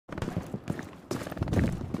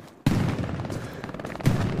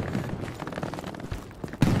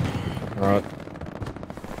Alright.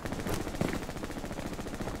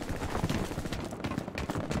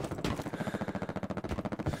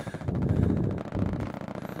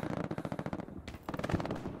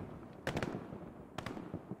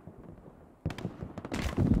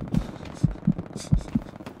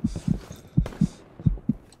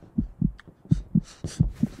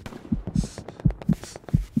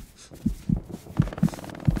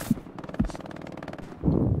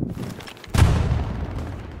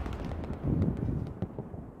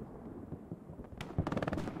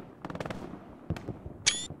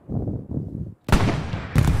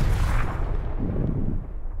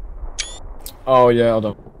 Oh yeah, hold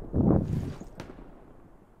on.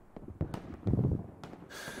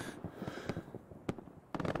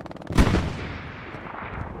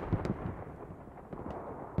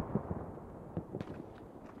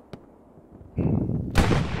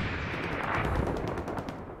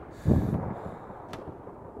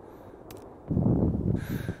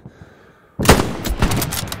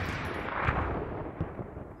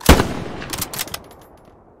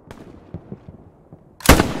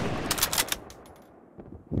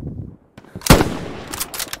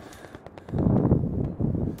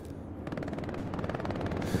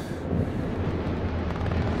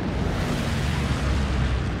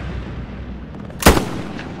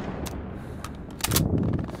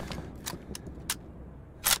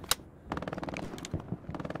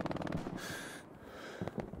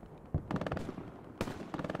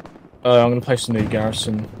 I'm gonna place a new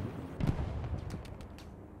garrison.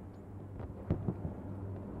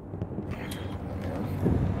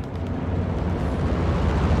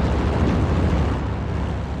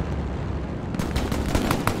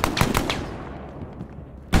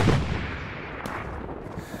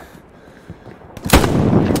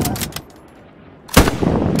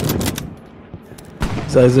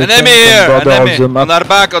 Enemy here! Enemy! On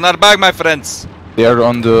our back, my friends! They are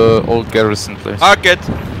on the old garrison place. Mark it!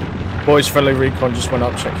 Boys, friendly recon just went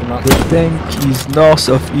up, check him out. The tank is north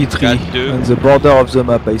of E3, on the border of the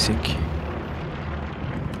map, I think.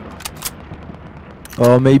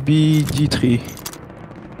 Or maybe D3.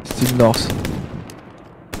 Still north.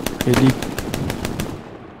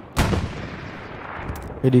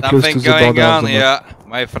 Really close to the border of the map. Yeah,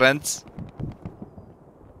 my friends.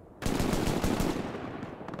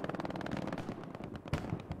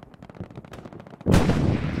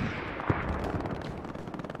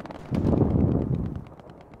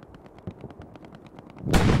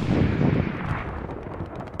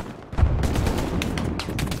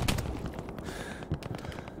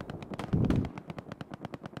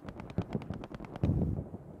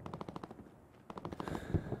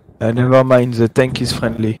 Never mind, the tank is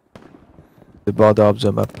friendly. The border of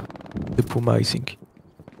the map. The Puma, I think.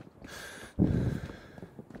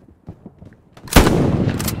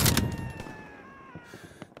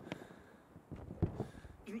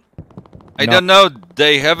 I don't know,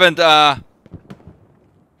 they haven't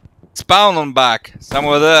spawned on back.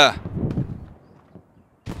 Somewhere there.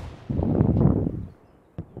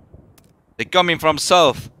 They're coming from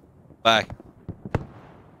south. Back.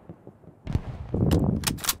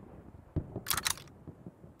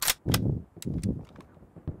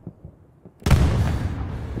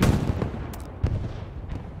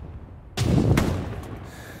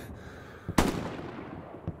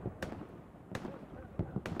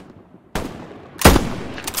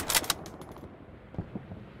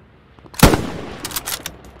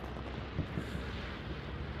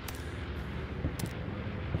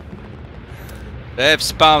 They have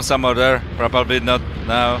spawned somewhere there, probably not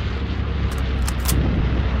now.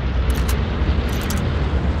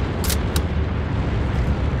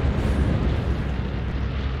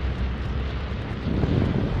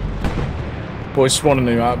 Boys, spawn a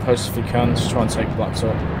new outpost if you can, just try and take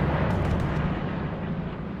Blacktop.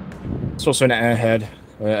 It's also an airhead,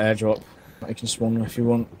 airdrop that you can spawn if you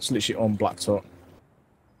want. It's literally on Blacktop.